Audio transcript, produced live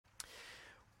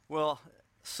Well,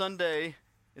 Sunday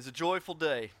is a joyful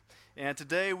day, and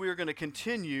today we are going to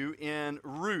continue in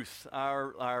Ruth,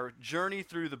 our journey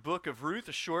through the book of Ruth,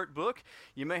 a short book.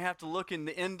 You may have to look in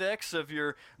the index of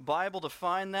your Bible to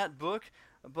find that book,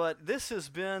 but this has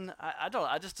been,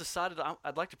 I just decided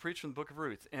I'd like to preach from the book of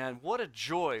Ruth, and what a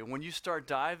joy when you start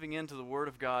diving into the Word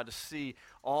of God to see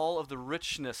all of the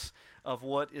richness of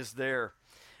what is there.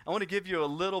 I want to give you a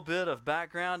little bit of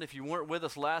background if you weren't with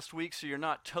us last week, so you're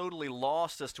not totally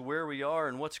lost as to where we are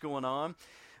and what's going on.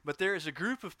 But there is a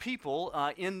group of people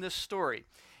in this story.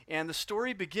 And the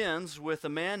story begins with a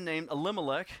man named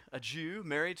Elimelech, a Jew,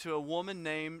 married to a woman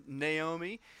named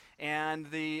Naomi.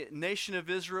 And the nation of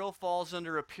Israel falls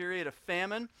under a period of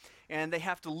famine. And they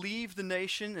have to leave the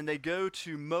nation, and they go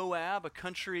to Moab, a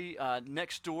country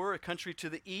next door, a country to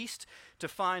the east, to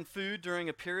find food during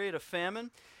a period of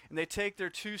famine. And they take their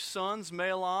two sons,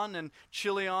 Mahlon and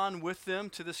Chilion, with them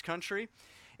to this country.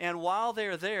 And while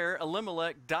they're there,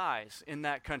 Elimelech dies in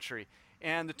that country.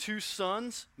 And the two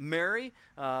sons marry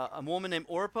a woman named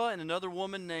Orpah and another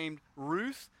woman named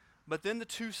Ruth. But then the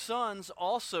two sons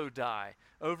also die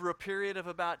over a period of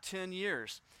about 10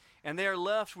 years. And they are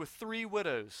left with three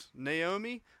widows,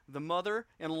 Naomi, the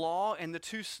mother-in-law, and the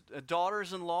two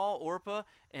daughters-in-law, Orpah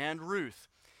and Ruth.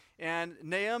 And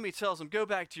Naomi tells them, go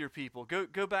back to your people,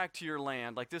 go back to your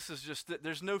land. Like, this is just,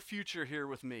 there's no future here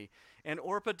with me. And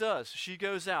Orpah does. She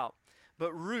goes out.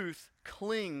 But Ruth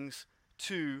clings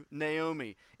to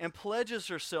Naomi and pledges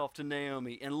herself to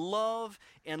Naomi in love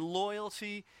and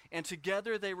loyalty, and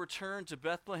together they return to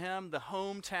Bethlehem, the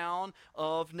hometown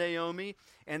of Naomi,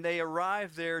 and they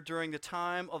arrive there during the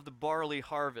time of the barley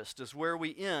harvest, is where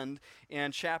we end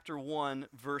in chapter 1,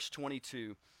 verse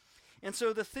 22. And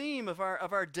so the theme of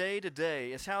our day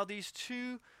today is how these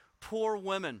two poor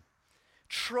women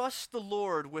trust the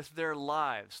Lord with their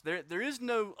lives. There is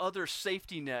no other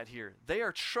safety net here. They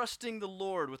are trusting the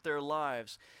Lord with their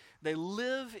lives. They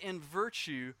live in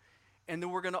virtue, and then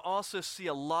we're going to also see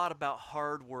a lot about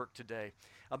hard work today,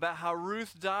 about how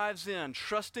Ruth dives in,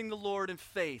 trusting the Lord in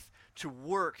faith to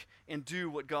work and do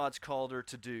what God's called her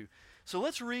to do. So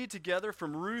let's read together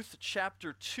from Ruth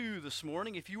chapter 2 this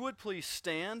morning. If you would please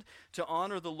stand to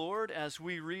honor the Lord as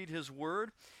we read his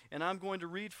word. And I'm going to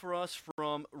read for us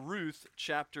from Ruth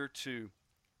chapter 2.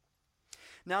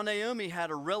 Now Naomi had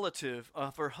a relative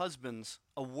of her husband's,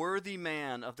 a worthy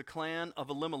man of the clan of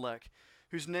Elimelech,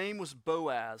 whose name was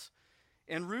Boaz.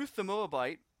 And Ruth the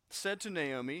Moabite said to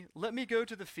Naomi, let me go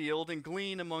to the field and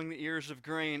glean among the ears of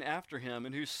grain after him,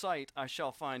 in whose sight I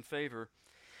shall find favor.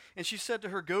 And she said to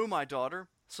her, go, my daughter.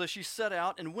 So she set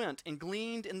out and went and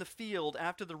gleaned in the field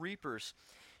after the reapers.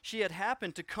 She had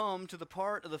happened to come to the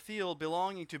part of the field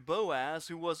belonging to Boaz,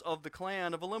 who was of the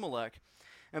clan of Elimelech.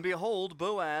 And behold,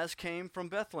 Boaz came from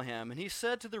Bethlehem, and he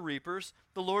said to the reapers,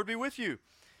 the Lord be with you.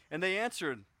 And they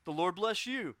answered, the Lord bless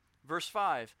you. Verse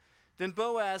 5. Then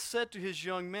Boaz said to his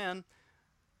young men,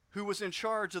 who was in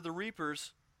charge of the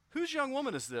reapers, whose young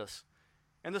woman is this?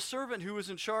 And the servant who was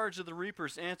in charge of the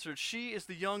reapers answered, she is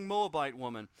the young Moabite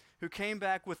woman who came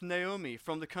back with Naomi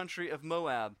from the country of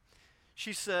Moab.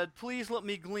 She said, please let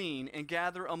me glean and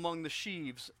gather among the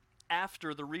sheaves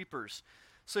after the reapers.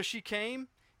 So she came,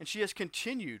 and she has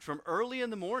continued from early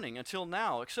in the morning until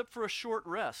now, except for a short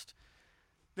rest.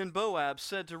 Then Boaz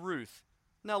said to Ruth,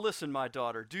 now listen, my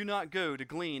daughter, do not go to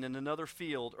glean in another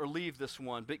field or leave this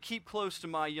one, but keep close to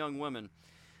my young women.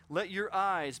 Let your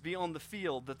eyes be on the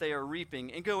field that they are reaping,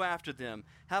 and go after them.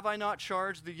 Have I not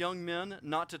charged the young men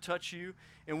not to touch you?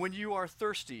 And when you are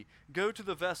thirsty, go to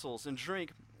the vessels and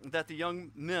drink that the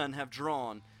young men have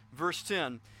drawn. Verse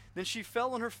 10, then she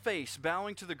fell on her face,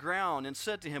 bowing to the ground, and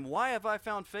said to him, why have I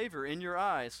found favor in your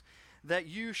eyes, that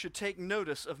you should take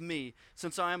notice of me,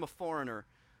 since I am a foreigner?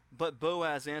 But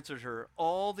Boaz answered her,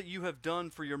 all that you have done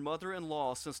for your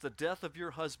mother-in-law since the death of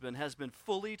your husband has been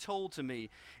fully told to me,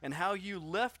 and how you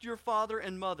left your father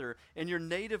and mother and your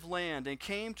native land and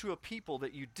came to a people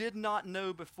that you did not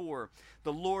know before.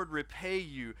 The Lord repay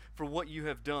you for what you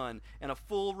have done, and a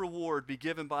full reward be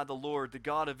given by the Lord, the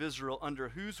God of Israel, under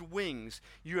whose wings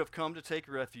you have come to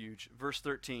take refuge. Verse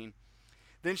 13.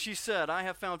 Then she said, I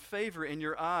have found favor in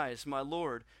your eyes, my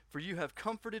Lord, for you have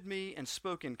comforted me and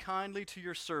spoken kindly to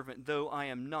your servant, though I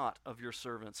am not of your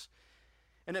servants.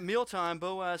 And at mealtime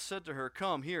Boaz said to her,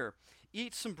 come here,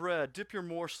 eat some bread, dip your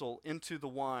morsel into the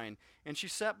wine. And she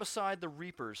sat beside the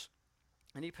reapers,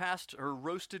 and he passed her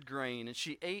roasted grain, and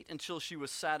she ate until she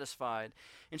was satisfied,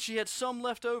 and she had some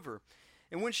left over.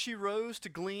 And when she rose to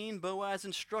glean, Boaz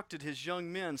instructed his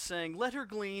young men, saying, let her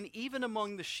glean even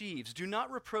among the sheaves, do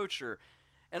not reproach her.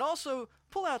 And also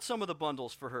pull out some of the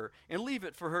bundles for her, and leave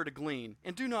it for her to glean,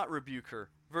 and do not rebuke her.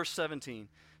 Verse 17.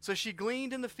 So she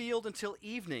gleaned in the field until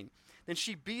evening. Then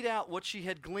she beat out what she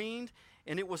had gleaned,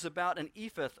 and it was about an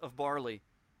ephah of barley.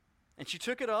 And she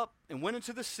took it up and went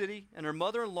into the city, and her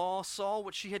mother-in-law saw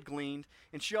what she had gleaned,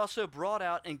 and she also brought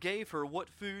out and gave her what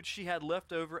food she had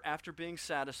left over after being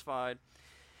satisfied.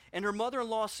 And her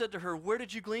mother-in-law said to her, "Where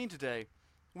did you glean today?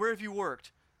 Where have you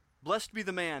worked? Blessed be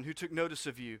the man who took notice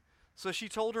of you." So she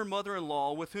told her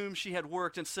mother-in-law with whom she had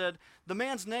worked and said, "The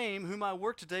man's name whom I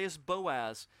work today is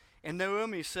Boaz." And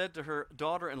Naomi said to her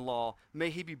daughter-in-law, "May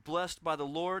he be blessed by the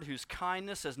Lord, whose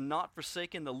kindness has not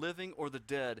forsaken the living or the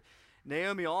dead."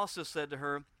 Naomi also said to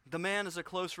her, "The man is a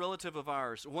close relative of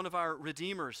ours, one of our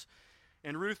redeemers."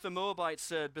 And Ruth the Moabite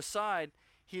said, "Beside,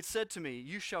 he had said to me,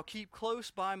 'You shall keep close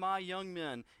by my young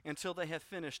men until they have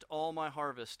finished all my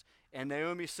harvest.'" And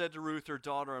Naomi said to Ruth, her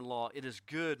daughter-in-law, "It is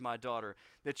good, my daughter,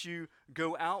 that you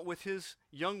go out with his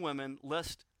young women,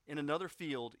 lest in another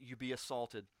field you be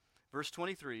assaulted." Verse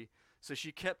 23, so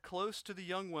she kept close to the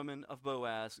young women of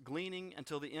Boaz, gleaning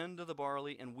until the end of the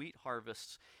barley and wheat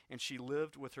harvests, and she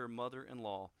lived with her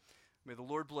mother-in-law. May the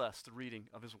Lord bless the reading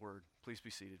of his word. Please be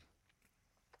seated.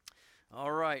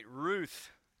 All right,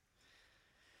 Ruth.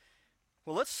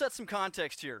 Well, let's set some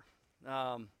context here.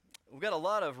 We've got a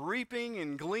lot of reaping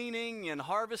and gleaning and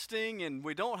harvesting, and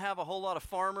we don't have a whole lot of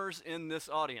farmers in this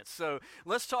audience. So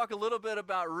let's talk a little bit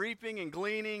about reaping and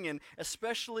gleaning, and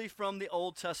especially from the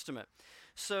Old Testament.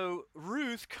 So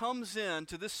Ruth comes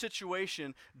into this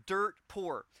situation dirt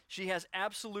poor. She has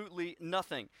absolutely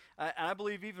nothing. I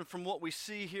believe even from what we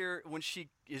see here when she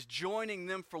is joining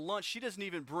them for lunch, she doesn't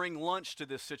even bring lunch to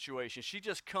this situation. She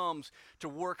just comes to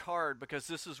work hard because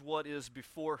this is what is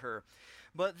before her.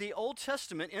 But in the Old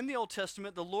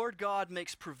Testament, the Lord God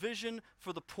makes provision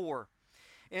for the poor.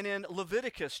 And in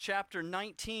Leviticus chapter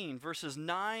 19, verses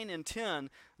 9 and 10,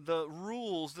 the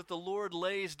rules that the Lord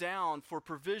lays down for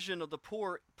provision of the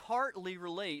poor partly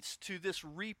relates to this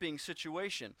reaping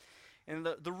situation. And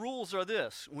the rules are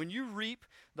this: when you reap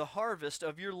the harvest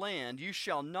of your land, you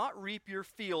shall not reap your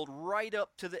field right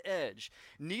up to the edge,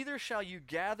 neither shall you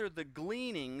gather the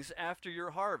gleanings after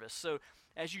your harvest. So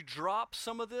as you drop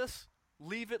some of this,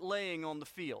 leave it laying on the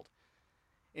field.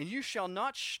 And you shall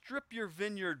not strip your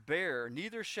vineyard bare,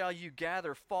 neither shall you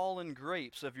gather fallen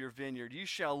grapes of your vineyard. You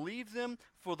shall leave them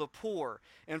for the poor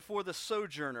and for the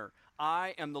sojourner.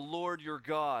 I am the Lord your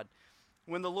God.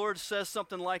 When the Lord says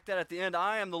something like that at the end,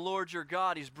 I am the Lord your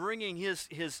God, he's bringing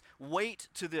his weight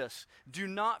to this. Do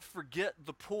not forget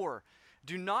the poor.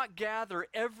 Do not gather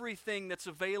everything that's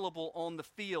available on the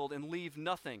field and leave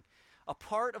nothing. A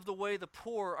part of the way the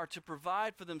poor are to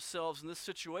provide for themselves in this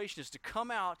situation is to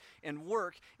come out and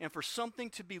work, and for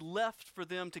something to be left for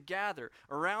them to gather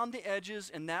around the edges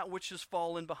and that which has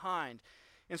fallen behind.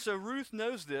 And so Ruth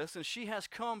knows this, and she has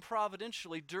come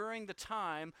providentially during the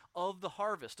time of the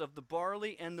harvest, of the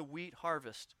barley and the wheat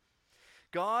harvest.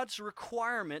 God's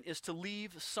requirement is to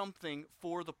leave something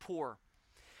for the poor.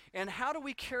 And how do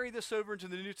we carry this over into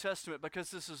the New Testament?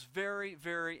 Because this is very,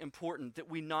 very important that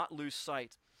we not lose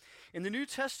sight. In the New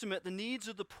Testament, the needs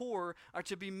of the poor are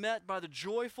to be met by the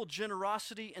joyful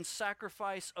generosity and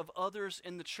sacrifice of others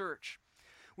in the church.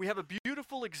 We have a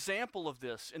beautiful example of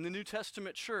this in the New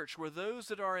Testament church, where those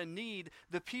that are in need,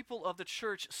 the people of the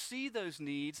church see those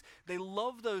needs, they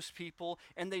love those people,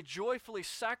 and they joyfully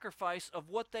sacrifice of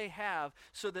what they have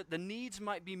so that the needs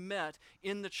might be met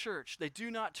in the church. They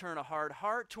do not turn a hard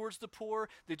heart towards the poor.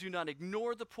 They do not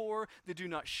ignore the poor. They do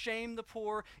not shame the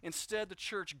poor. Instead, the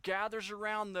church gathers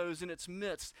around those in its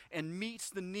midst and meets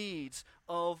the needs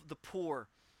of the poor.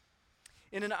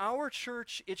 And in our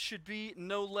church, it should be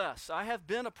no less. I have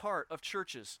been a part of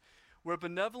churches where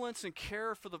benevolence and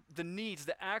care for the needs,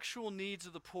 the actual needs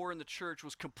of the poor in the church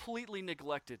was completely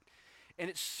neglected. And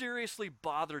it seriously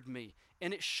bothered me,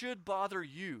 and it should bother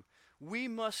you. We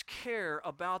must care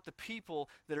about the people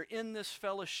that are in this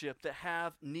fellowship that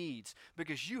have needs,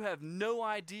 because you have no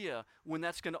idea when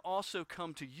that's going to also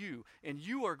come to you, and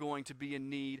you are going to be in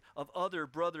need of other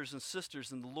brothers and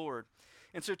sisters in the Lord.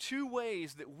 And so 2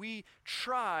 ways that we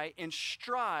try and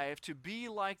strive to be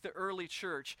like the early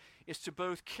church is to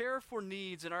both care for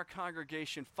needs in our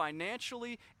congregation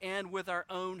financially and with our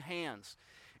own hands.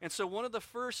 And so one of the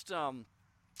first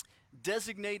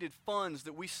designated funds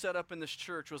that we set up in this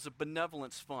church was a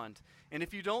benevolence fund. And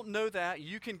if you don't know that,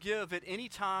 you can give at any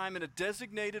time in a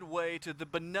designated way to the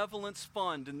benevolence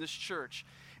fund in this church.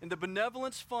 And the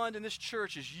benevolence fund in this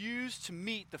church is used to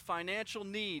meet the financial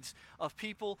needs of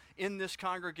people in this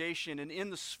congregation and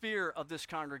in the sphere of this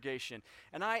congregation.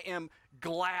 And I am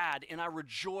glad and I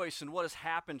rejoice in what has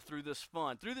happened through this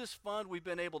fund. Through this fund, we've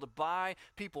been able to buy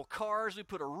people cars. We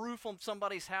put a roof on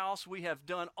somebody's house. We have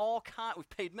done we've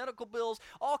paid medical bills.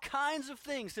 All kinds of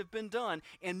things have been done,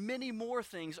 and many more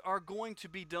things are going to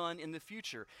be done in the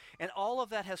future. And all of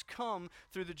that has come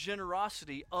through the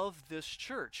generosity of this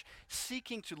church,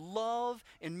 seeking to love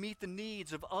and meet the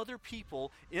needs of other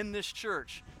people in this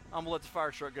church. I'm going to let the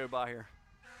fire truck go by here.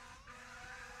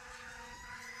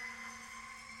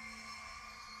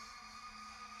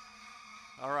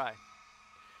 All right.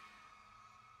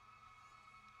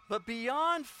 But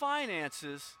beyond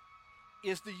finances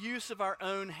is the use of our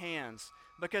own hands,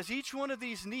 because each one of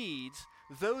these needs,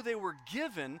 though they were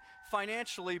given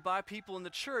financially by people in the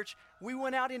church, we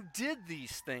went out and did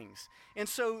these things. And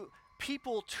so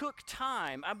people took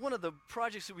time. One of the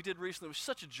projects that we did recently was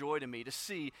such a joy to me to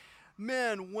see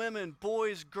men, women,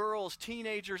 boys, girls,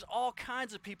 teenagers, all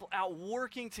kinds of people out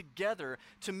working together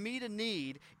to meet a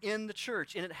need in the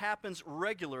church, and it happens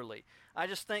regularly. I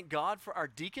just thank God for our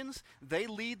deacons. They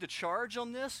lead the charge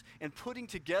on this and putting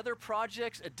together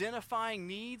projects, identifying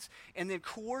needs, and then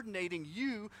coordinating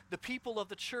you, the people of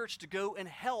the church, to go and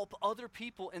help other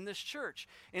people in this church.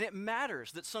 And it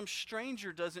matters that some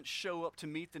stranger doesn't show up to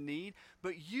meet the need,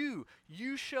 but you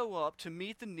show up to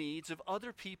meet the needs of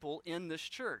other people in this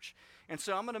church. And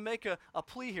so I'm going to make a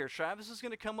plea here. Travis is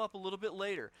going to come up a little bit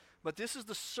later. But this is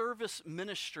the service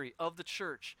ministry of the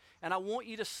church, and I want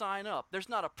you to sign up. There's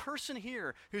not a person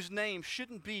here whose name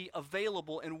shouldn't be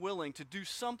available and willing to do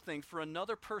something for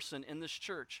another person in this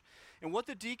church. And what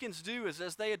the deacons do is,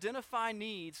 as they identify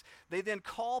needs, they then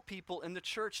call people in the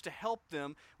church to help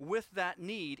them with that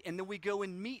need, and then we go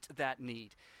and meet that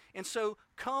need. And so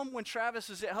come when Travis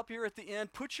is up here at the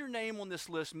end, put your name on this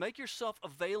list, make yourself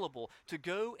available to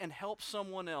go and help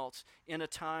someone else in a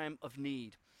time of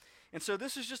need. And so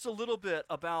this is just a little bit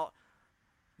about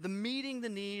the meeting the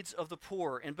needs of the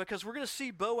poor. And because we're going to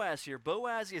see Boaz here,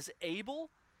 Boaz is able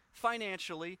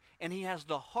financially, and he has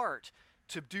the heart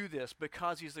to do this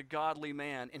because he's a godly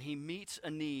man, and he meets a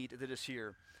need that is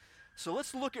here. So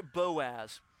let's look at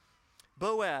Boaz.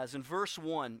 Boaz in verse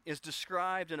 1 is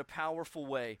described in a powerful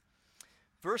way.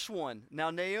 Verse 1, now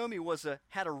Naomi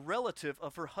had a relative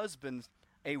of her husband's,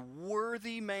 a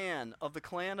worthy man of the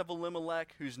clan of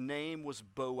Elimelech, whose name was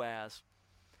Boaz.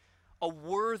 A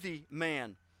worthy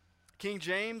man. King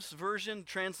James Version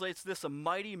translates this, a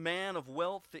mighty man of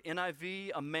wealth. The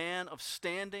NIV, a man of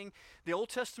standing. The Old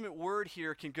Testament word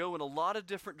here can go in a lot of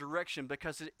different directions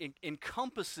because it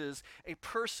encompasses a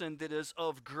person that is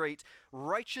of great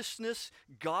righteousness,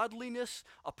 godliness,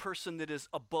 a person that is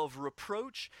above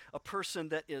reproach, a person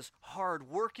that is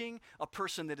hardworking, a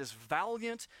person that is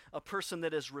valiant, a person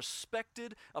that is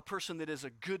respected, a person that is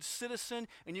a good citizen.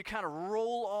 And you kind of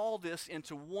roll all this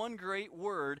into one great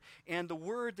word, and the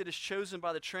word that is chosen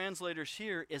by the translators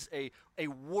here is a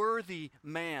worthy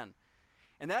man.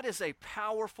 And that is a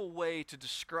powerful way to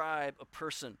describe a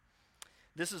person.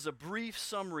 This is a brief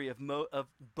summary of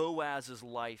Boaz's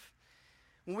life.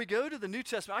 When we go to the New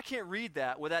Testament, I can't read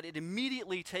that without it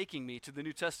immediately taking me to the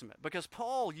New Testament, because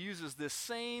Paul uses this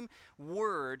same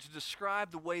word to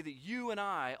describe the way that you and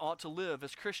I ought to live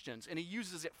as Christians, and he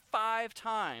uses it 5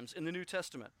 times in the New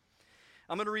Testament.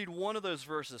 I'm going to read one of those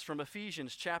verses from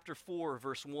Ephesians chapter 4,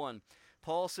 verse 1.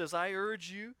 Paul says, I urge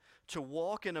you to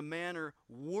walk in a manner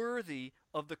worthy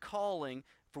of the calling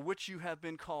for which you have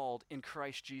been called in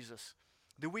Christ Jesus.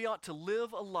 That we ought to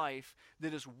live a life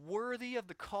that is worthy of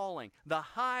the calling, the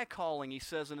high calling, he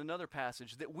says in another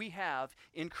passage, that we have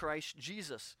in Christ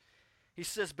Jesus. He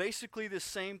says basically the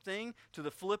same thing to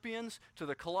the Philippians, to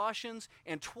the Colossians,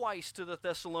 and twice to the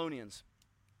Thessalonians.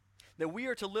 That we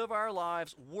are to live our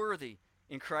lives worthy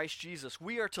in Christ Jesus.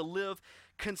 We are to live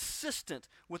consistent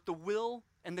with the will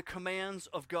and the commands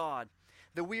of God.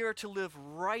 That we are to live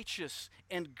righteous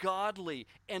and godly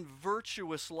and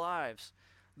virtuous lives.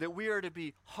 That we are to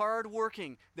be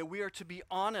hardworking, that we are to be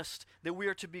honest, that we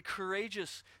are to be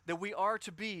courageous, that we are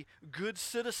to be good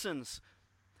citizens.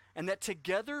 And that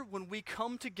together, when we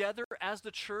come together as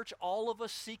the church, all of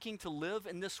us seeking to live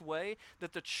in this way,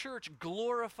 that the church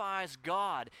glorifies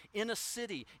God in a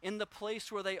city, in the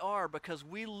place where they are, because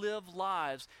we live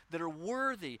lives that are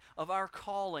worthy of our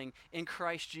calling in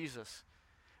Christ Jesus.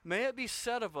 May it be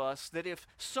said of us that if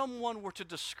someone were to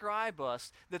describe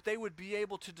us, that they would be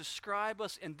able to describe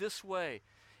us in this way.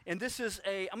 And this is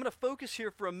I'm going to focus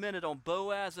here for a minute on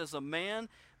Boaz as a man,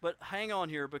 but hang on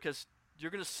here because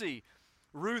you're going to see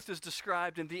Ruth is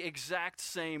described in the exact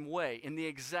same way, in the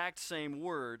exact same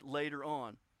word later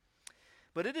on.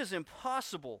 But it is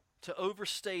impossible to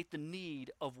overstate the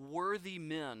need of worthy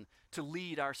men to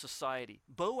lead our society.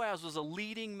 Boaz was a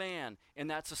leading man in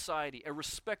that society, a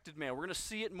respected man. We're going to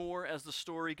see it more as the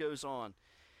story goes on.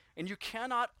 And you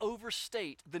cannot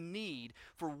overstate the need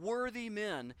for worthy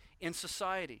men in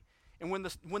society. And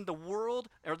when the world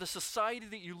or the society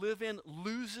that you live in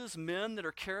loses men that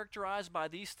are characterized by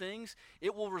these things,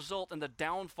 it will result in the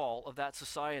downfall of that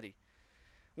society.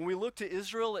 When we look to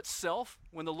Israel itself,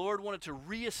 when the Lord wanted to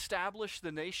reestablish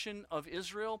the nation of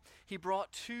Israel, he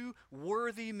brought two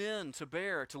worthy men to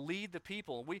bear to lead the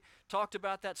people. We talked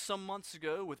about that some months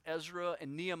ago with Ezra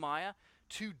and Nehemiah.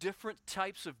 Two different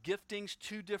types of giftings,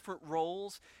 two different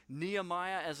roles.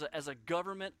 Nehemiah as a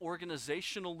government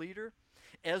organizational leader,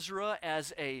 Ezra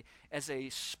as a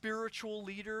spiritual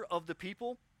leader of the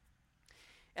people.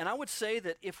 And I would say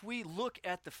that if we look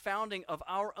at the founding of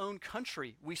our own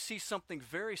country, we see something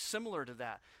very similar to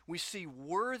that. We see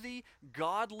worthy,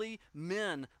 godly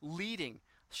men leading.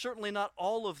 Certainly not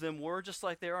all of them were, just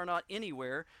like they are not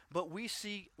anywhere, but we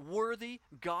see worthy,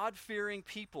 God-fearing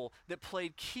people that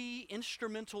played key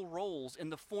instrumental roles in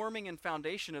the forming and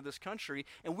foundation of this country,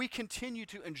 and we continue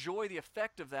to enjoy the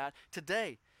effect of that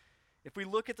today. If we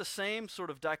look at the same sort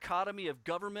of dichotomy of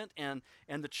government and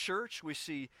the church, we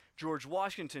see George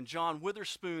Washington, John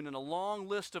Witherspoon, and a long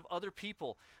list of other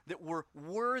people that were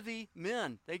worthy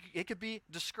men. It could be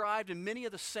described in many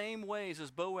of the same ways as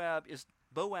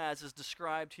Boaz is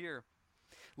described here.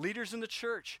 Leaders in the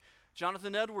church,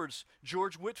 Jonathan Edwards,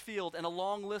 George Whitefield, and a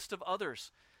long list of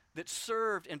others that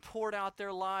served and poured out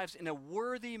their lives in a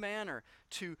worthy manner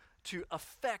to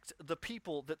affect the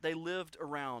people that they lived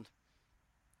around.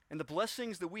 And the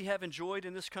blessings that we have enjoyed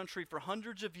in this country for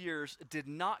hundreds of years did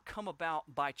not come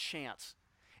about by chance.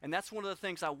 And that's one of the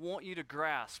things I want you to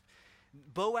grasp.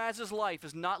 Boaz's life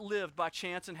is not lived by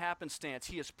chance and happenstance.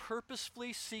 He is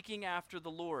purposefully seeking after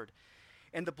the Lord.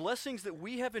 And the blessings that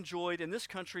we have enjoyed in this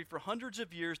country for hundreds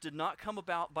of years did not come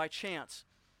about by chance.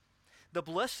 The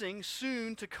blessing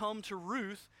soon to come to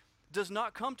Ruth does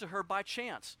not come to her by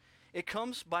chance. It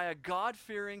comes by a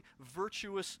God-fearing,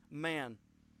 virtuous man.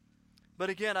 But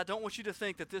again, I don't want you to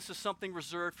think that this is something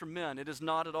reserved for men. It is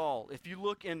not at all. If you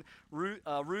look in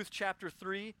Ruth chapter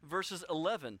 3, verses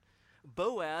 11,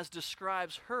 Boaz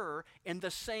describes her in the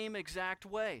same exact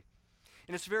way.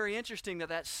 And it's very interesting that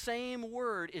that same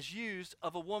word is used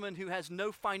of a woman who has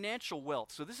no financial wealth.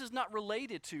 So this is not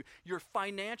related to your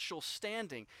financial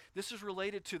standing. This is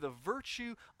related to the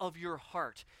virtue of your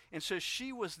heart. And so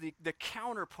she was the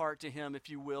counterpart to him, if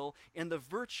you will, in the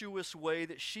virtuous way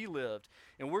that she lived.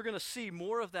 And we're going to see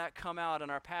more of that come out in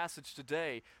our passage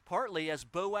today, partly as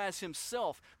Boaz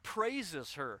himself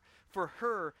praises her for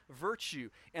her virtue.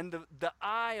 And the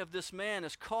eye of this man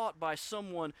is caught by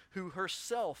someone who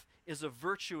herself is a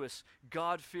virtuous,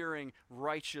 God-fearing,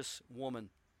 righteous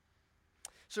woman.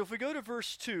 So if we go to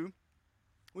verse 2,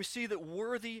 we see that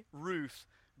worthy Ruth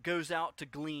goes out to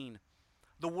glean.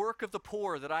 The work of the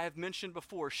poor that I have mentioned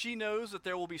before. She knows that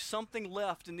there will be something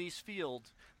left in these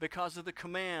fields because of the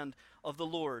command of the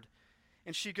Lord.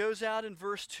 And she goes out in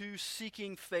verse 2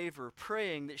 seeking favor,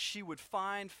 praying that she would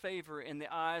find favor in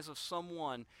the eyes of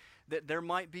someone, that there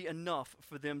might be enough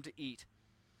for them to eat.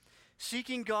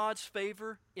 Seeking God's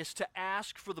favor is to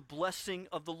ask for the blessing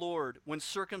of the Lord when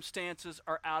circumstances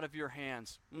are out of your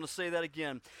hands. I'm going to say that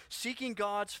again. Seeking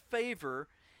God's favor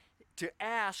to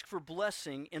ask for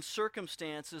blessing in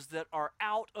circumstances that are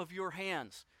out of your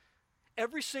hands.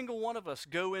 Every single one of us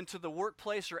go into the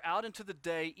workplace or out into the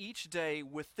day each day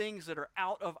with things that are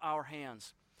out of our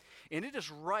hands. And it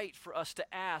is right for us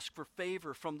to ask for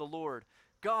favor from the Lord.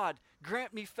 God,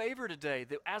 grant me favor today,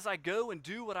 that as I go and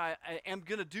do what I am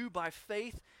going to do by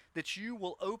faith, that you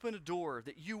will open a door,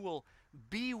 that you will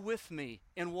be with me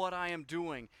in what I am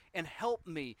doing and help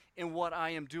me in what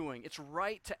I am doing. It's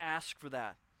right to ask for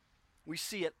that. We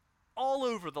see it all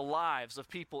over the lives of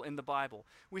people in the Bible.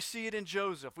 We see it in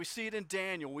Joseph, we see it in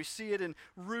Daniel, we see it in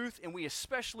Ruth, and we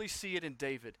especially see it in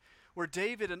David, where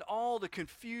David, in all the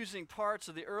confusing parts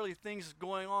of the early things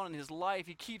going on in his life,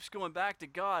 he keeps going back to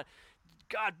God.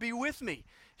 God, be with me.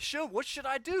 What should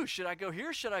I do? Should I go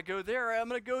here? Should I go there? I'm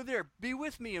going to go there. Be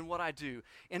with me in what I do.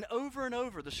 And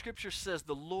over, the scripture says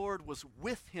the Lord was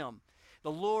with him.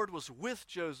 The Lord was with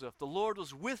Joseph. The Lord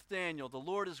was with Daniel. The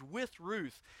Lord is with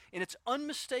Ruth. And it's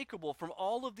unmistakable from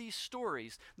all of these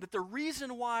stories that the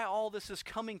reason why all this is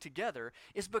coming together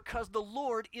is because the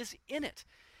Lord is in it.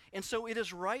 And so it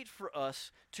is right for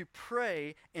us to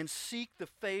pray and seek the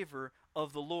favor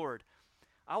of the Lord.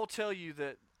 I will tell you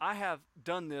that I have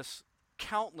done this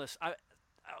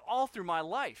all through my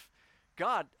life.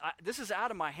 God, this is out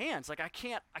of my hands. Like I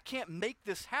can't make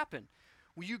this happen.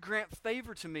 will you grant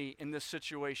favor to me in this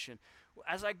situation?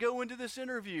 As I go into this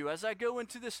interview, as I go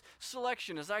into this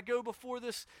selection, as I go before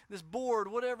this board,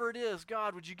 whatever it is,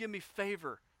 God, would you give me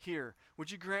favor here? Would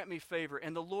you grant me favor?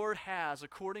 And the Lord has,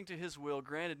 according to his will,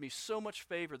 granted me so much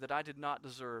favor that I did not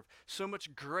deserve, so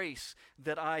much grace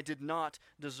that I did not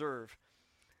deserve.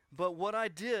 But what I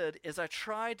did is I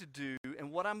tried to do, and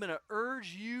what I'm going to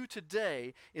urge you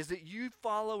today is that you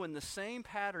follow in the same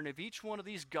pattern of each one of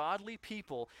these godly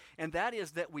people, and that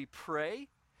is that we pray,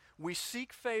 we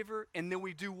seek favor, and then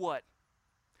we do what?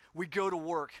 We go to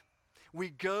work. We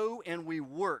go and we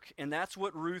work, and that's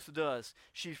what Ruth does.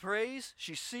 She prays,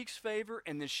 she seeks favor,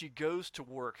 and then she goes to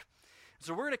work.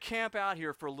 So we're going to camp out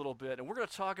here for a little bit, and we're going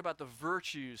to talk about the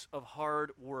virtues of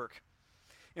hard work.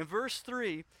 In verse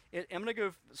 3, I'm going to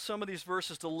go some of these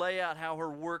verses to lay out how her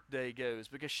work day goes,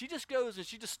 because she just goes and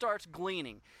she just starts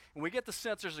gleaning. And we get the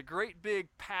sense there's a great big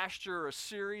pasture or a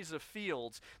series of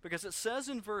fields, because it says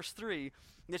in verse 3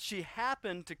 that she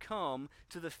happened to come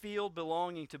to the field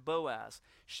belonging to Boaz.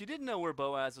 She didn't know where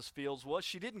Boaz's fields was.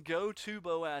 She didn't go to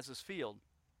Boaz's field.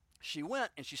 She went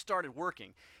and she started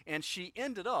working, and she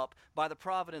ended up, by the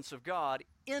providence of God,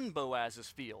 in Boaz's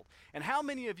field. And how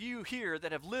many of you here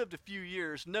that have lived a few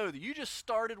years know that you just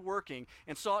started working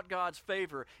and sought God's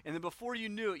favor, and then before you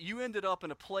knew it, you ended up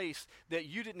in a place that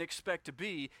you didn't expect to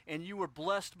be, and you were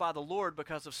blessed by the Lord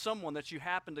because of someone that you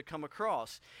happened to come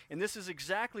across. And this is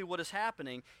exactly what is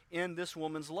happening in this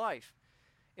woman's life.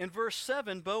 In verse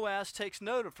 7, Boaz takes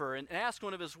note of her and asks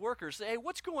one of his workers, hey,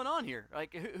 what's going on here?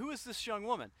 Like, who is this young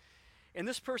woman? And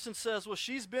this person says, well,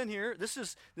 she's been here. This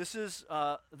is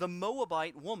the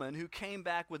Moabite woman who came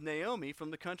back with Naomi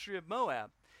from the country of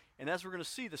Moab. And as we're going to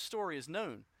see, the story is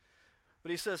known.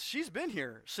 But he says she's been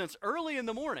here since early in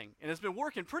the morning and has been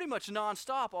working pretty much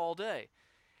nonstop all day.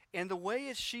 And the way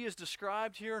she is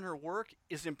described here in her work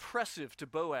is impressive to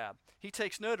Boaz. He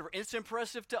takes note of her. It's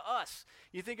impressive to us.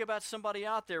 You think about somebody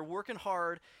out there working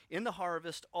hard in the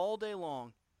harvest all day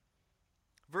long.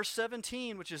 Verse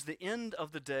 17, which is the end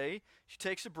of the day, she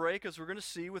takes a break, as we're going to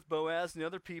see, with Boaz and the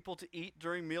other people to eat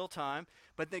during mealtime,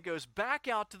 but then goes back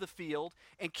out to the field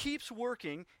and keeps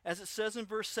working, as it says in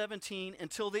verse 17,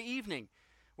 until the evening,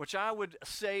 which I would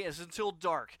say is until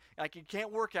dark. Like, you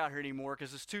can't work out here anymore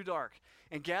because it's too dark.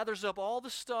 And gathers up all the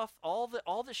stuff, all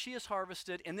that she has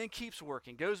harvested, and then keeps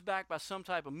working. Goes back by some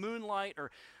type of moonlight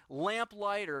or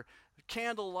lamplight or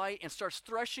candlelight and starts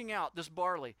threshing out this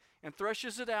barley, and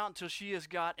threshes it out until she has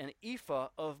got an ephah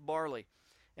of barley.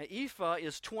 An ephah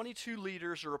is 22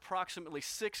 liters, or approximately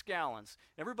 6 gallons.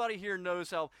 Everybody here knows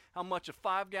how much a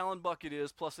 5-gallon bucket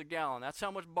is plus a gallon. That's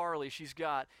how much barley she's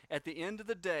got at the end of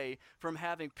the day from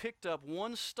having picked up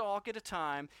one stalk at a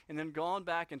time and then gone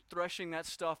back and threshing that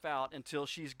stuff out until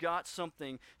she's got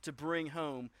something to bring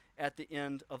home at the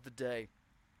end of the day.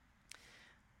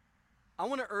 I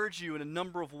want to urge you in a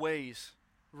number of ways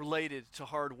related to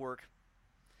hard work.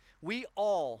 We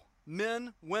all,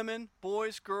 men, women,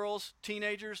 boys, girls,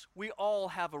 teenagers, we all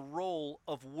have a role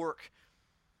of work.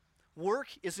 Work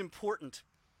is important.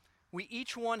 We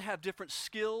each one have different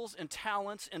skills and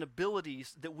talents and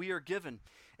abilities that we are given.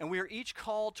 And we are each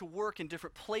called to work in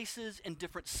different places and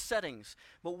different settings.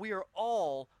 But we are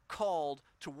all called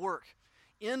to work.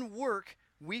 In work,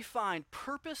 we find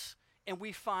purpose and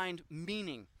we find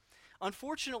meaning.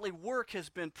 Unfortunately, work has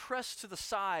been pressed to the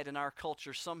side in our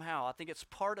culture somehow. I think it's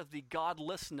part of the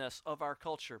godlessness of our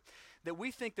culture, that we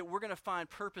think that we're going to find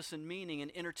purpose and meaning in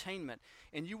entertainment,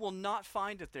 and you will not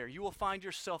find it there. You will find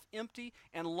yourself empty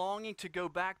and longing to go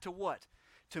back to what?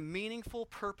 To meaningful,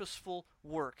 purposeful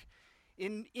work.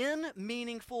 In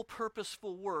meaningful,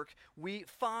 purposeful work, we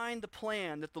find the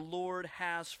plan that the Lord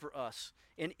has for us,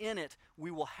 and in it, we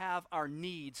will have our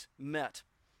needs met.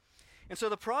 And so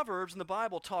the Proverbs in the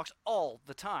Bible talks all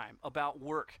the time about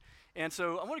work. And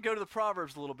so I want to go to the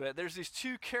Proverbs a little bit. There's these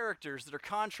two characters that are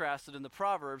contrasted in the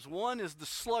Proverbs. One is the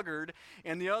sluggard,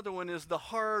 and the other one is the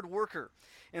hard worker.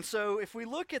 And so if we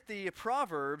look at the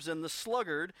Proverbs and the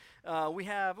sluggard, I'm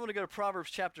going to go to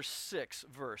Proverbs chapter 6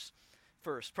 verse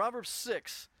first. Proverbs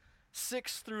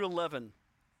 6 through 11.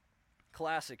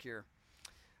 Classic here.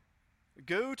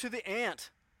 Go to the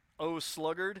ant, O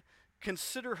sluggard.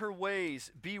 Consider her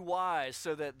ways, be wise,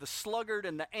 so that the sluggard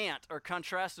and the ant are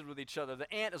contrasted with each other.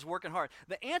 The ant is working hard.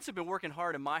 The ants have been working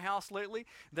hard in my house lately.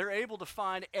 They're able to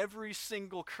find every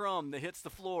single crumb that hits the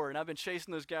floor, and I've been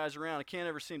chasing those guys around. I can't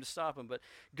ever seem to stop them. But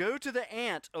go to the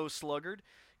ant, O sluggard.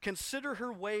 Consider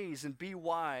her ways and be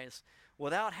wise.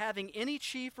 Without having any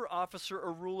chief or officer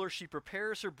or ruler, she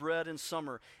prepares her bread in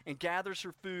summer and gathers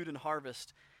her food in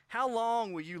harvest. How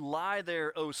long will you lie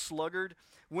there, O sluggard?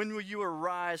 When will you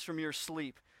arise from your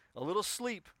sleep? A little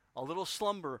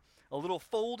slumber, A little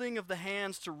folding of the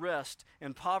hands to rest,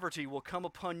 and poverty will come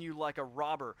upon you like a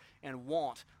robber, and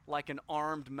want like an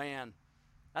armed man.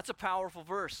 That's a powerful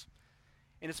verse.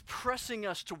 And it's pressing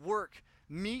us to work.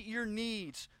 Meet your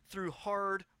needs through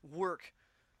hard work.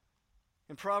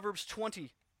 In Proverbs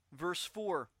 20, verse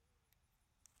 4,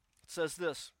 it says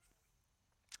this: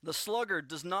 "The sluggard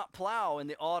does not plow in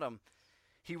the autumn.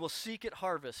 He will seek at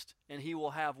harvest, and he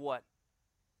will have" what?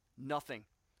 Nothing.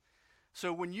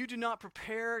 So when you do not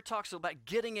prepare, it talks about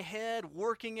getting ahead,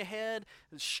 working ahead,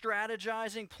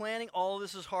 strategizing, planning. All of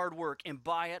this is hard work, and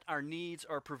by it our needs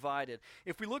are provided.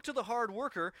 If we look to the hard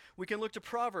worker, we can look to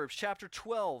Proverbs chapter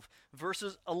 12,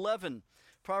 verses 11.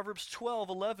 Proverbs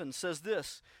 12:11 says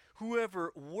this: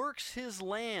 "Whoever works his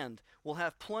land will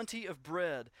have plenty of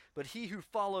bread, but he who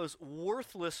follows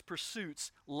worthless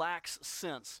pursuits lacks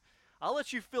sense." I'll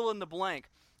let you fill in the blank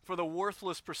for the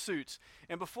worthless pursuits.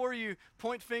 And before you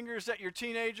point fingers at your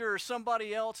teenager or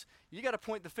somebody else, you got to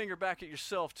point the finger back at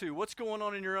yourself too. What's going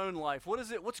on in your own life?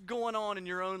 What's going on in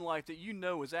your own life that you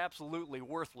know is absolutely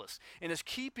worthless and is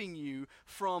keeping you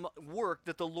from work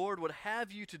that the Lord would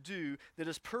have you to do that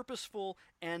is purposeful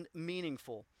and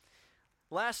meaningful?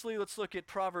 Lastly, let's look at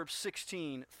Proverbs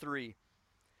 16:3.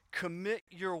 "Commit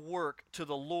your work to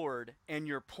the Lord, and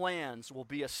your plans will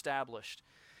be established."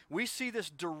 We see this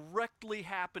directly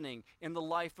happening in the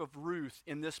life of Ruth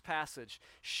in this passage.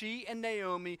 She and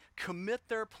Naomi commit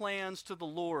their plans to the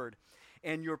Lord,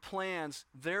 and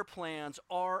their plans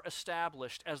are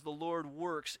established as the Lord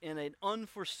works in an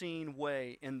unforeseen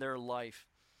way in their life.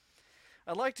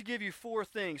 I'd like to give you four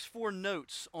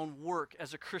notes on work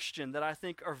as a Christian that I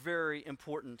think are very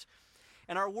important.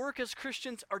 And our work as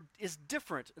Christians is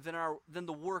different than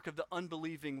the work of the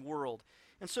unbelieving world.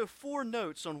 And so 4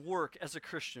 notes on work as a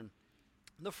Christian.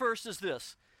 The first is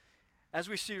this, as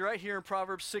we see right here in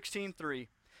Proverbs 16:3,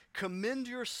 "Commend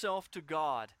yourself to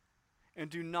God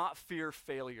and do not fear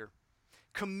failure."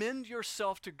 Commend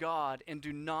yourself to God and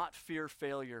do not fear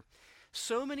failure.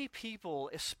 So many people,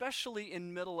 especially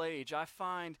in middle age, I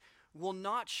find, will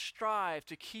not strive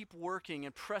to keep working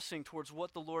and pressing towards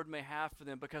what the Lord may have for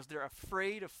them because they're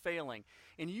afraid of failing.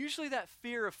 And usually that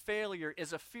fear of failure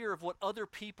is a fear of what other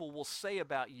people will say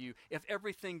about you if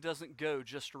everything doesn't go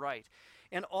just right.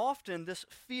 And often this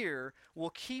fear will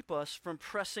keep us from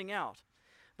pressing out.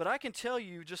 But I can tell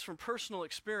you just from personal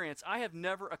experience, I have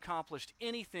never accomplished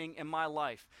anything in my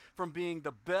life from being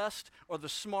the best or the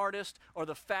smartest or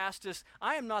the fastest.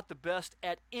 I am not the best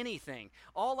at anything.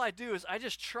 All I do is I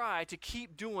just try to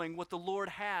keep doing what the Lord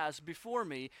has before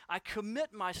me. I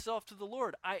commit myself to the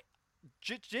Lord. I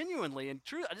genuinely and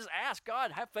truly, I just ask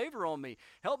God, have favor on me.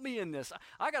 Help me in this.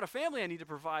 I got a family I need to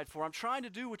provide for. I'm trying to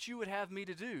do what you would have me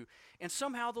to do. And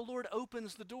somehow the Lord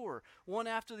opens the door, one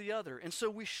after the other. And so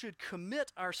we should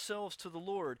commit ourselves to the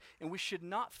Lord, and we should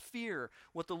not fear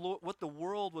what the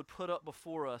world would put up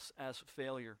before us as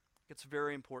failure. It's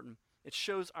very important. It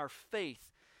shows our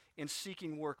faith in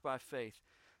seeking work by faith.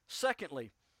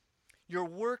 Secondly, your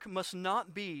work must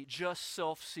not be just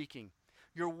self-seeking.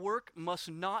 Your work must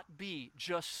not be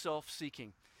just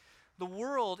self-seeking. The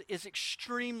world is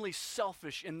extremely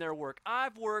selfish in their work.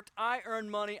 I've worked, I earn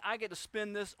money, I get to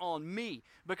spend this on me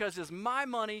because it's my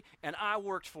money and I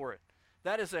worked for it.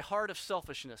 That is a heart of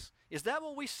selfishness. Is that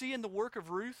what we see in the work of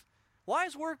Ruth? Why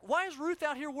is Ruth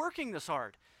out here working this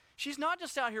hard? She's not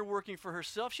just out here working for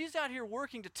herself. She's out here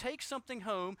working to take something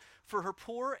home for her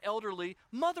poor elderly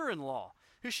mother-in-law,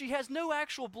 who she has no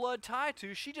actual blood tie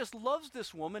to. She just loves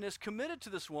this woman, is committed to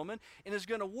this woman, and is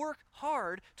going to work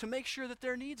hard to make sure that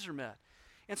their needs are met.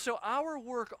 And so our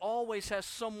work always has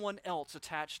someone else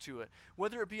attached to it,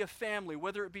 whether it be a family,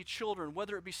 whether it be children,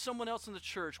 whether it be someone else in the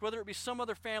church, whether it be some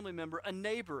other family member, a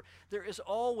neighbor. There is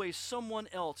always someone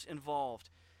else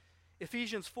involved.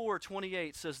 Ephesians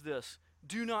 4:28 says this: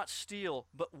 "Do not steal,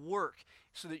 but work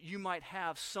so that you might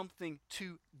have something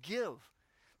to give."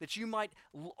 That you might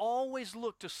always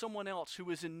look to someone else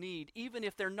who is in need, even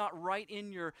if they're not right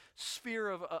in your sphere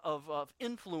of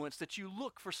influence, that you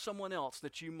look for someone else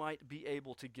that you might be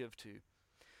able to give to.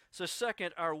 So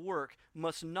second, our work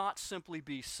must not simply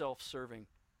be self-serving.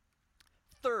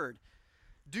 Third,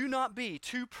 do not be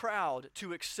too proud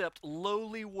to accept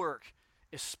lowly work,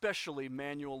 especially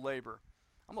manual labor.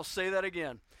 I'm going to say that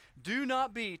again. Do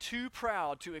not be too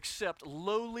proud to accept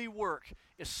lowly work,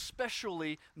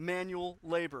 especially manual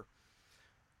labor.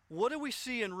 What do we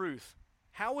see in Ruth?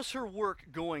 How is her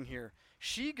work going here?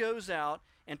 She goes out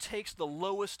and takes the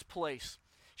lowest place.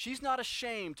 She's not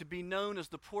ashamed to be known as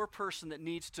the poor person that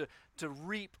needs to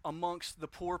reap amongst the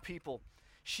poor people.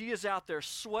 She is out there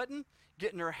sweating,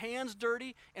 getting her hands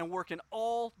dirty, and working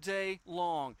all day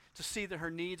long to see that her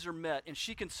needs are met. And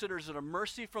she considers it a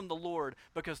mercy from the Lord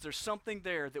because there's something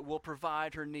there that will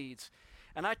provide her needs.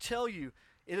 And I tell you,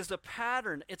 it is a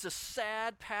pattern. It's a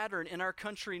sad pattern in our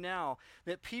country now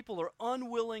that people are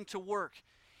unwilling to work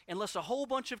unless a whole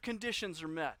bunch of conditions are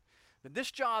met. That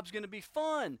this job's going to be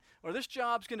fun, or this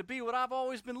job's going to be what I've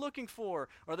always been looking for,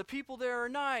 or the people there are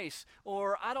nice,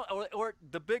 or or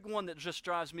the big one that just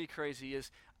drives me crazy is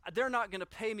they're not going to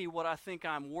pay me what I think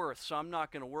I'm worth, so I'm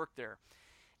not going to work there.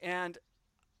 And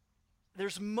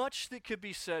there's much that could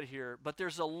be said here, but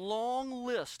there's a long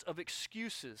list of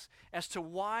excuses as to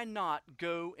why not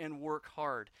go and work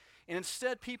hard. And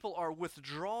instead, people are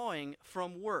withdrawing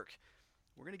from work.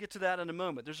 We're going to get to that in a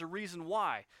moment. There's a reason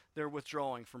why they're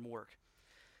withdrawing from work.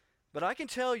 But I can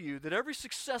tell you that every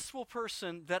successful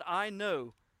person that I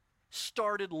know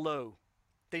started low.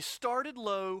 They started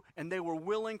low and they were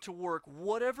willing to work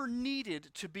whatever needed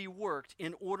to be worked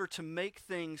in order to make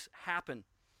things happen.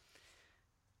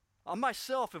 I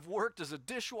myself have worked as a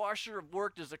dishwasher, have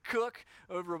worked as a cook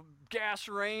over a gas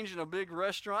range in a big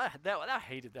restaurant. I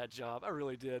hated that job, I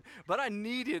really did. But I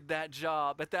needed that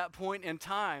job at that point in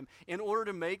time in order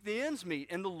to make the ends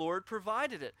meet, and the Lord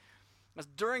provided it.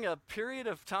 During a period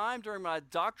of time, during my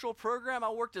doctoral program,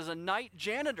 I worked as a night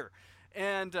janitor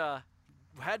and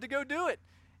had to go do it.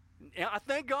 And I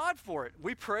thank God for it.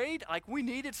 We prayed like we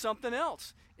needed something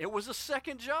else. It was a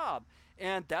second job.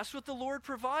 And that's what the Lord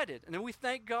provided. And then we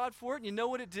thank God for it. And you know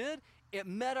what it did? It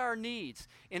met our needs.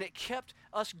 And it kept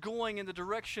us going in the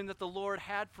direction that the Lord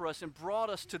had for us and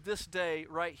brought us to this day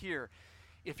right here.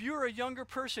 If you're a younger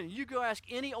person, you go ask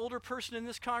any older person in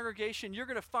this congregation, you're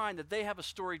going to find that they have a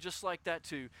story just like that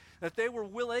too. That they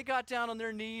got down on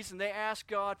their knees and they asked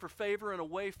God for favor and a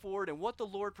way forward, and what the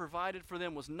Lord provided for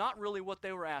them was not really what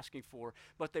they were asking for,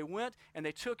 but they went and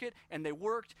they took it and they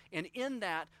worked, and in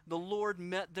that the Lord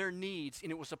met their needs,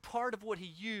 and it was a part of what He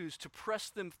used to press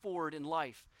them forward in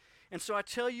life. And so I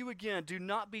tell you again, do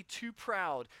not be too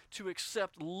proud to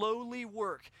accept lowly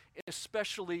work,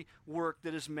 especially work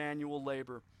that is manual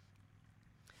labor.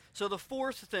 So the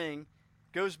fourth thing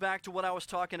goes back to what I was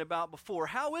talking about before.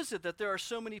 How is it that there are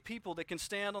so many people that can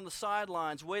stand on the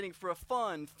sidelines waiting for a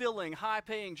fun, filling,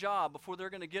 high-paying job before they're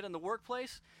going to get in the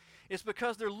workplace? It's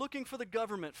because they're looking for the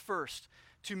government first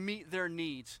to meet their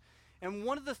needs. And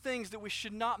one of the things that we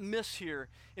should not miss here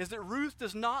is that Ruth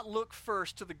does not look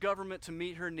first to the government to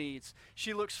meet her needs.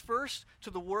 She looks first to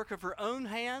the work of her own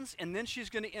hands, and then she's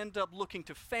going to end up looking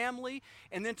to family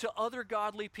and then to other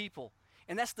godly people.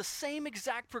 And that's the same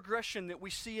exact progression that we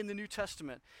see in the New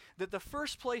Testament, that the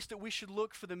first place that we should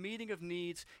look for the meeting of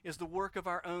needs is the work of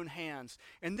our own hands.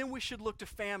 And then we should look to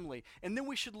family, and then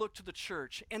we should look to the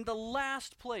church. And the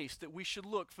last place that we should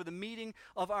look for the meeting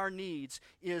of our needs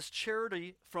is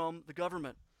charity from the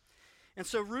government. And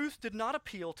so Ruth did not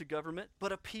appeal to government,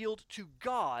 but appealed to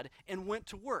God and went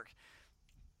to work.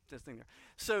 This thing there.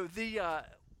 So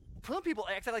some people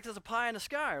act like there's a pie in the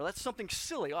sky, or that's something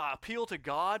silly. Appeal to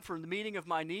God for the meeting of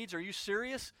my needs. Are you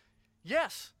serious?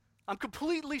 Yes, I'm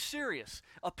completely serious.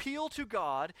 Appeal to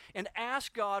God and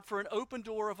ask God for an open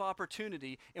door of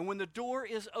opportunity. And when the door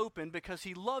is open, because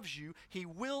He loves you, He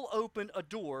will open a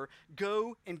door.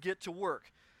 Go and get to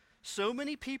work. So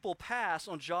many people pass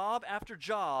on job after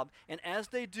job, and as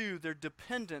they do, their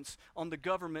dependence on the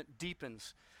government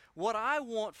deepens. What I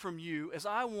want from you is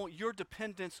I want your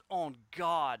dependence on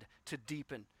God to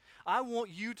deepen. I want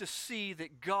you to see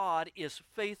that God is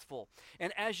faithful.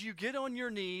 And as you get on your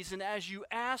knees and as you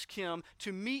ask Him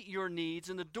to meet your needs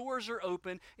and the doors are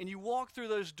open and you walk through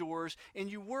those doors and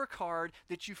you work hard,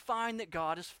 that you find that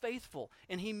God is faithful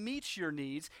and He meets your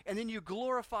needs, and then you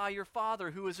glorify your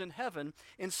Father who is in heaven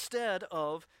instead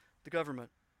of the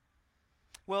government.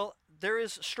 Well, there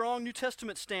is strong New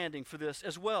Testament standing for this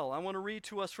as well. I want to read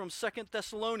to us from 2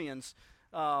 Thessalonians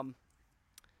 3:10.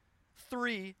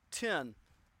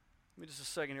 Give me just a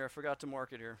second here. I forgot to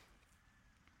mark it here.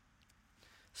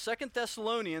 2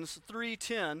 Thessalonians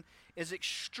 3:10 is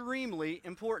extremely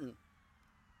important.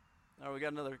 Oh, we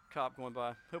got another cop going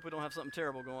by. Hope we don't have something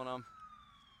terrible going on.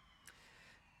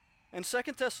 In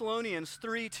 2 Thessalonians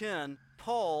 3:10,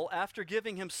 Paul, after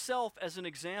giving himself as an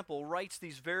example, writes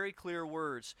these very clear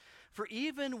words. For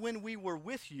even when we were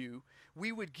with you,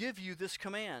 we would give you this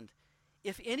command.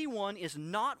 If anyone is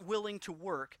not willing to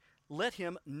work, let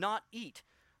him not eat.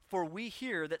 For we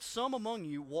hear that some among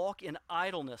you walk in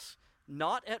idleness,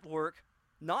 not at work,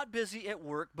 not busy at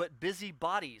work, but busy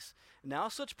bodies. Now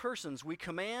such persons we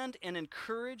command and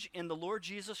encourage in the Lord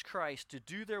Jesus Christ to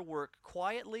do their work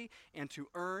quietly and to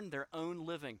earn their own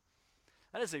living.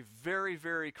 That is a very,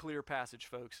 very clear passage,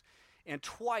 folks. And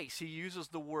twice he uses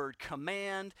the word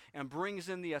command and brings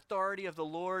in the authority of the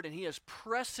Lord, and he is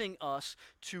pressing us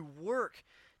to work,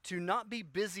 to not be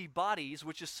busybodies,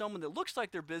 which is someone that looks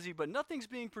like they're busy but nothing's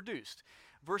being produced,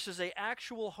 versus an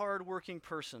actual hard-working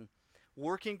person,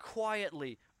 working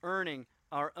quietly, earning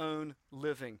our own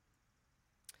living.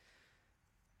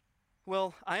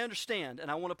 Well, I understand, and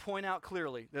I want to point out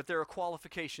clearly that there are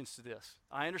qualifications to this.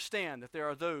 I understand that there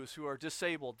are those who are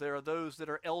disabled, there are those that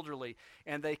are elderly,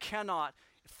 and they cannot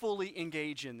fully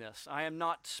engage in this. I am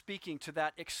not speaking to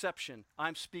that exception.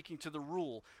 I'm speaking to the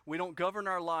rule. We don't govern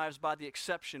our lives by the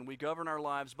exception. We govern our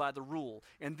lives by the rule.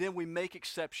 And then we make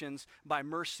exceptions by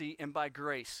mercy and by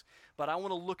grace. But I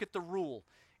want to look at the rule.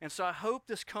 And so I hope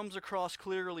this comes across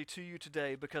clearly to you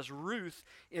today, because Ruth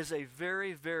is a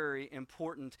very, very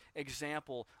important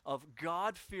example of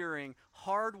God-fearing,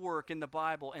 hard work in the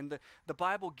Bible. And the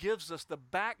Bible gives us the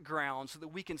background so that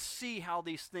we can see how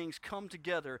these things come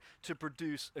together to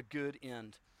produce a good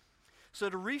end. So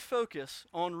to refocus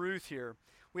on Ruth here,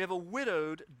 we have a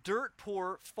widowed,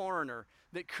 dirt-poor foreigner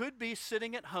that could be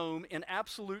sitting at home in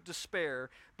absolute despair,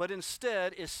 but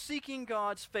instead is seeking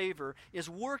God's favor, is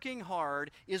working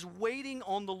hard, is waiting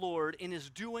on the Lord, and is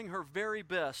doing her very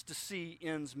best to see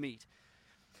ends meet.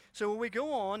 So when we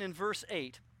go on in verse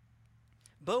 8,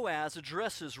 Boaz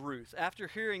addresses Ruth after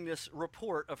hearing this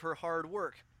report of her hard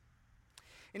work.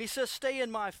 And he says, "Stay in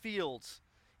my fields."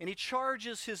 And he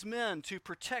charges his men to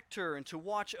protect her and to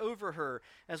watch over her.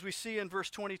 As we see in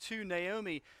verse 22,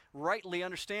 Naomi rightly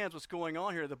understands what's going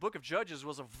on here. The book of Judges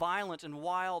was a violent and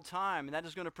wild time, and that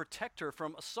is going to protect her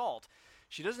from assault.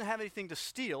 She doesn't have anything to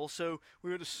steal, so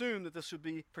we would assume that this would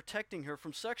be protecting her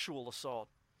from sexual assault.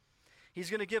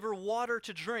 He's going to give her water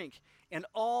to drink, and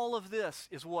all of this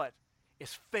is what?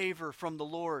 Is favor from the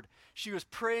Lord. She was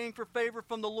praying for favor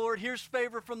from the Lord. Here's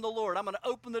favor from the Lord. I'm going to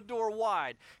open the door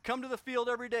wide. Come to the field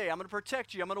every day. I'm going to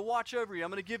protect you. I'm going to watch over you.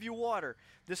 I'm going to give you water.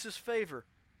 This is favor.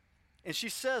 And she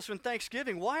says in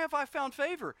Thanksgiving, "Why have I found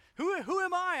favor? Who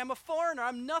am I? I'm a foreigner.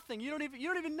 I'm nothing. You don't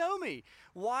even know me.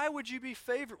 Why would you be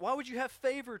favored? Why would you have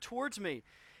favor towards me?"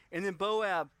 And then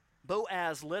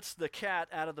Boaz lets the cat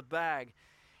out of the bag.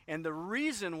 And the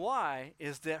reason why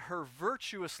is that her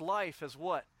virtuous life has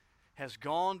what? Has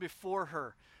gone before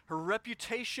her. Her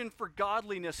reputation for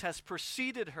godliness has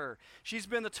preceded her. She's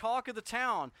been the talk of the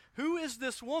town. Who is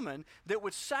this woman that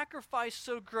would sacrifice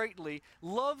so greatly,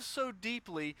 love so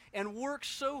deeply, and work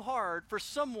so hard for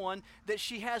someone that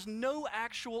she has no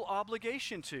actual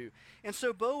obligation to? And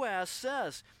so Boaz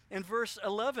says in verse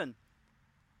 11,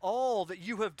 "All that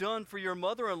you have done for your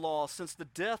mother-in-law since the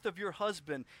death of your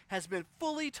husband has been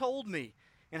fully told me,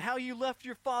 and how you left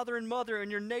your father and mother in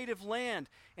your native land."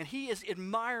 And he is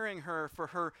admiring her for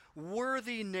her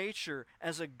worthy nature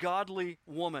as a godly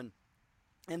woman.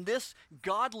 And this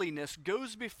godliness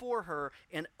goes before her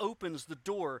and opens the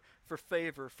door for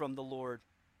favor from the Lord.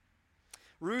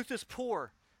 Ruth is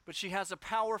poor, but she has a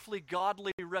powerfully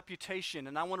godly reputation.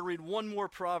 And I want to read one more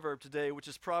proverb today, which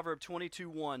is Proverb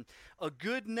 22:1. "A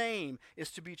good name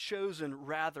is to be chosen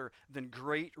rather than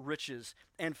great riches,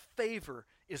 and favor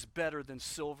is better than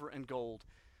silver and gold."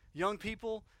 Young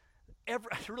people,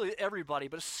 really everybody,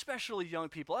 but especially young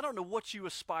people, I don't know what you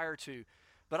aspire to,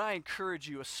 but I encourage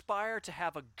you, aspire to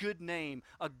have a good name,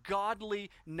 a godly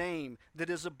name that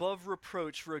is above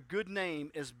reproach, for a good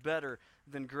name is better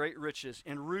than great riches.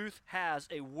 And Ruth has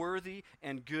a worthy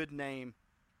and good name.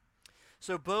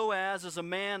 So Boaz is a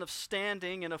man of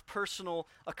standing and of personal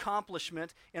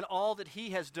accomplishment in all that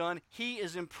he has done. He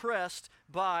is impressed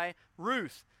by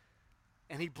Ruth.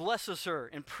 And he blesses her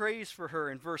and prays for her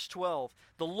in verse 12.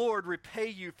 "The Lord repay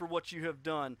you for what you have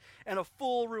done, and a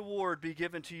full reward be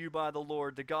given to you by the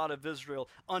Lord, the God of Israel,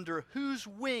 under whose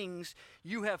wings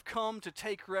you have come to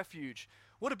take refuge."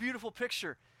 What a beautiful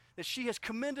picture, that she has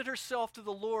commended herself to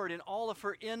the Lord in all of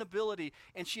her inability,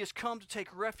 and she has come to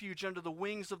take refuge under the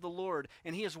wings of the Lord,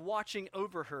 and he is watching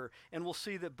over her. And we'll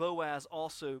see that Boaz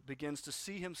also begins to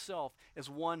see himself as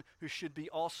one who should be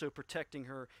also protecting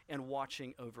her and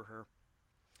watching over her.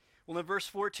 Well, in verse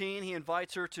 14, he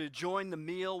invites her to join the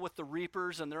meal with the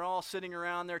reapers, and they're all sitting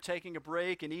around there taking a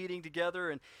break and eating together,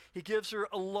 and he gives her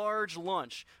a large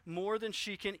lunch, more than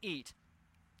she can eat.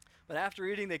 But after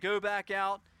eating, they go back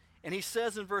out, and he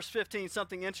says in verse 15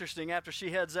 something interesting after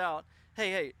she heads out.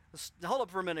 Hey, hold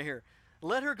up for a minute here.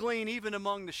 "Let her glean even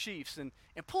among the sheaves, and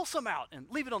pull some out and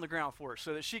leave it on the ground for her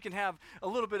so that she can have a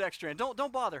little bit extra. And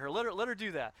don't bother her. Let her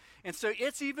do that." And so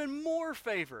it's even more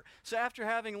favor. So after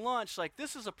having lunch, like,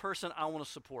 this is a person I want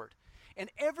to support.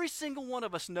 And every single one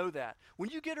of us know that. When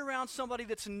you get around somebody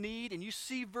that's in need and you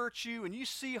see virtue and you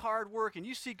see hard work and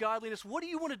you see godliness, what do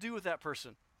you want to do with that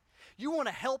person? You want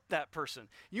to help that person.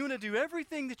 You want to do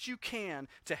everything that you can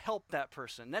to help that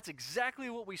person. That's exactly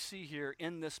what we see here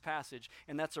in this passage,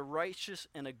 and that's a righteous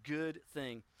and a good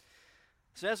thing.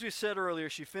 So as we said earlier,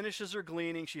 she finishes her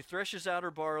gleaning, she threshes out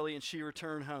her barley, and she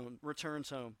returns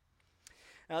home.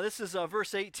 Now this is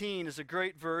verse 18 is a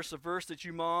great verse, a verse that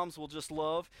you moms will just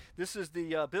love. This is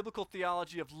the biblical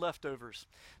theology of leftovers.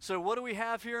 So what do we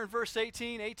have here in verse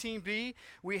 18, 18b?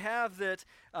 We have that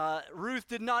Ruth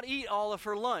did not eat all of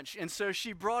her lunch, and so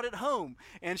she brought it home,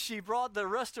 and she brought the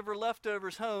rest of her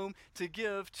leftovers home to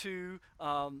give to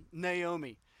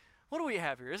Naomi. What do we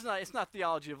have here? It's not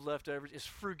theology of leftovers, it's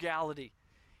frugality.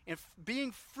 And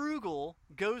being frugal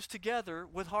goes together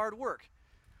with hard work.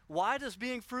 Why does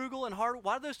being frugal and hard,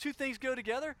 why do those two things go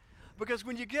together? Because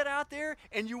when you get out there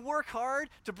and you work hard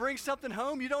to bring something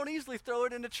home, you don't easily throw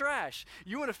it in the trash.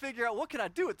 You want to figure out, what can I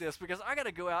do with this? Because I got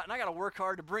to go out and I got to work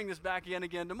hard to bring this back in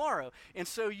again tomorrow. And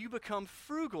so you become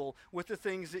frugal with the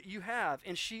things that you have.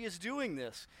 And she is doing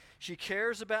this. She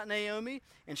cares about Naomi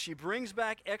and she brings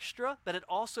back extra, but it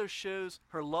also shows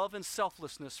her love and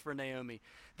selflessness for Naomi.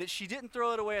 That she didn't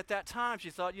throw it away at that time. She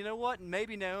thought, you know what,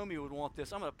 maybe Naomi would want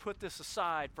this. I'm going to put this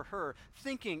aside for her,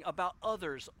 thinking about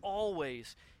others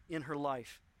always in her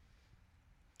life.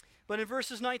 But in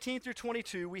verses 19 through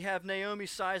 22, we have Naomi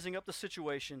sizing up the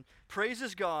situation,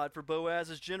 praises God for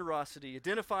Boaz's generosity,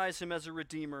 identifies him as a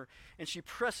redeemer, and she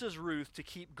presses Ruth to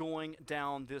keep going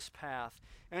down this path.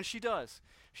 And she does.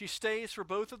 She stays for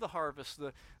both of the harvests,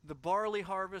 the barley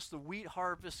harvest, the wheat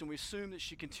harvest, and we assume that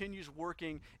she continues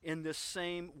working in this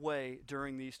same way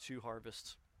during these two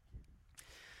harvests.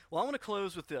 Well, I want to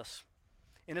close with this.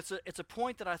 And it's a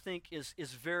point that I think is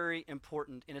very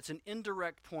important, and it's an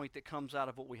indirect point that comes out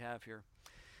of what we have here.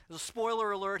 There's a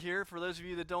spoiler alert here for those of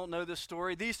you that don't know this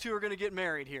story. These two are going to get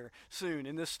married here soon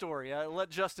in this story. I'll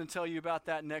let Justin tell you about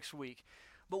that next week.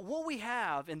 But what we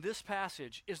have in this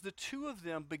passage is the two of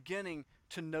them beginning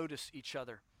to notice each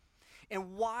other.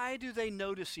 And why do they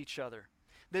notice each other?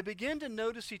 They begin to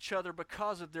notice each other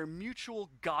because of their mutual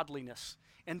godliness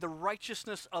and the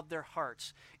righteousness of their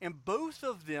hearts. And both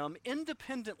of them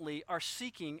independently are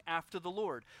seeking after the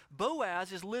Lord.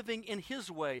 Boaz is living in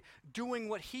his way, doing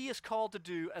what he is called to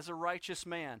do as a righteous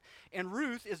man. And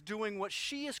Ruth is doing what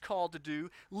she is called to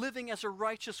do, living as a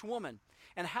righteous woman.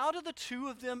 And how do the two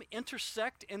of them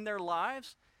intersect in their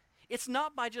lives? It's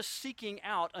not by just seeking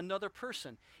out another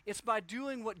person. It's by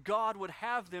doing what God would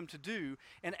have them to do.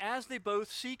 And as they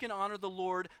both seek and honor the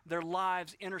Lord, their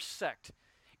lives intersect.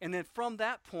 And then from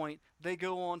that point, they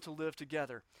go on to live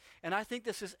together. And I think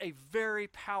this is a very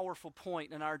powerful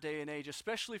point in our day and age,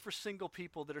 especially for single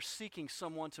people that are seeking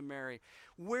someone to marry.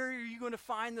 Where are you going to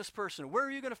find this person? Where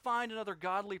are you going to find another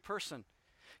godly person?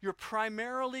 You're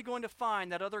primarily going to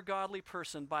find that other godly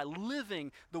person by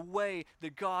living the way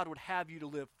that God would have you to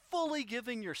live, fully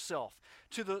giving yourself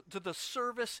to the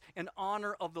service and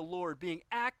honor of the Lord, being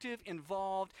active,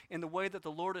 involved in the way that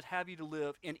the Lord would have you to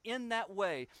live. And in that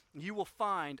way, you will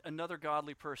find another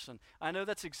godly person. I know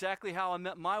that's exactly how I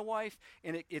met my wife,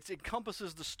 and it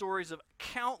encompasses the stories of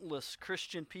countless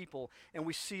Christian people, and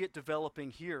we see it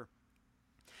developing here.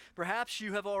 Perhaps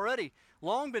you have already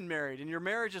long been married and your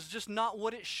marriage is just not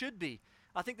what it should be.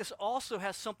 I think this also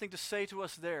has something to say to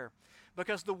us there,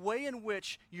 because the way in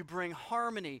which you bring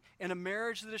harmony in a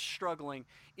marriage that is struggling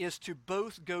is to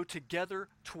both go together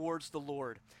towards the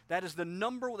Lord. That is the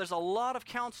number. There's a lot of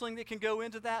counseling that can go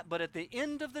into that, but at the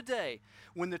end of the day,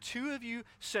 when the two of you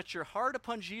set your heart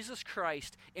upon Jesus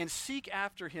Christ and seek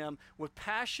after him with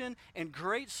passion and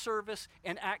great service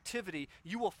and activity,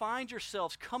 you will find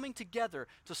yourselves coming together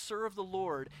to serve the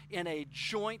Lord in a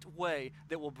joint way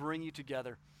that will bring you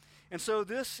together. And so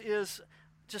this is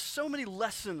just so many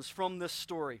lessons from this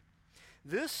story.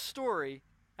 This story,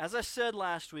 as I said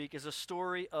last week, is a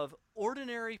story of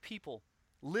ordinary people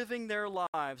living their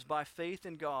lives by faith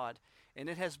in God, and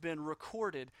it has been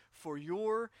recorded for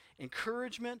your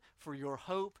encouragement, for your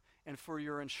hope, and for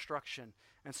your instruction.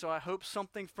 And so I hope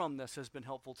something from this has been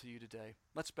helpful to you today.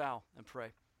 Let's bow and pray.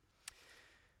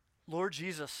 Lord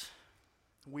Jesus,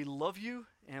 we love you,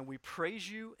 and we praise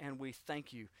you, and we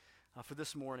thank you for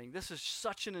this morning. This is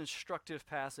such an instructive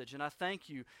passage, and I thank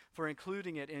you for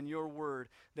including it in your word,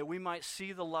 that we might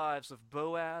see the lives of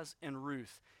Boaz and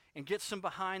Ruth and get some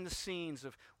behind the scenes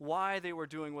of why they were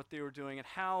doing what they were doing and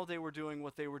how they were doing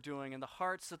what they were doing and the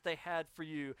hearts that they had for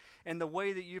you and the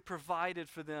way that you provided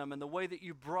for them and the way that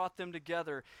you brought them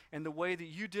together and the way that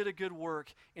you did a good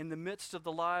work in the midst of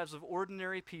the lives of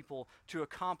ordinary people to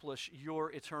accomplish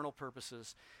your eternal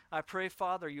purposes. I pray,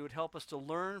 Father, you would help us to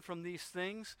learn from these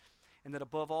things, and that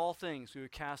above all things we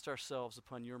would cast ourselves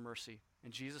upon your mercy.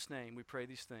 In Jesus' name we pray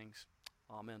these things.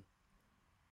 Amen.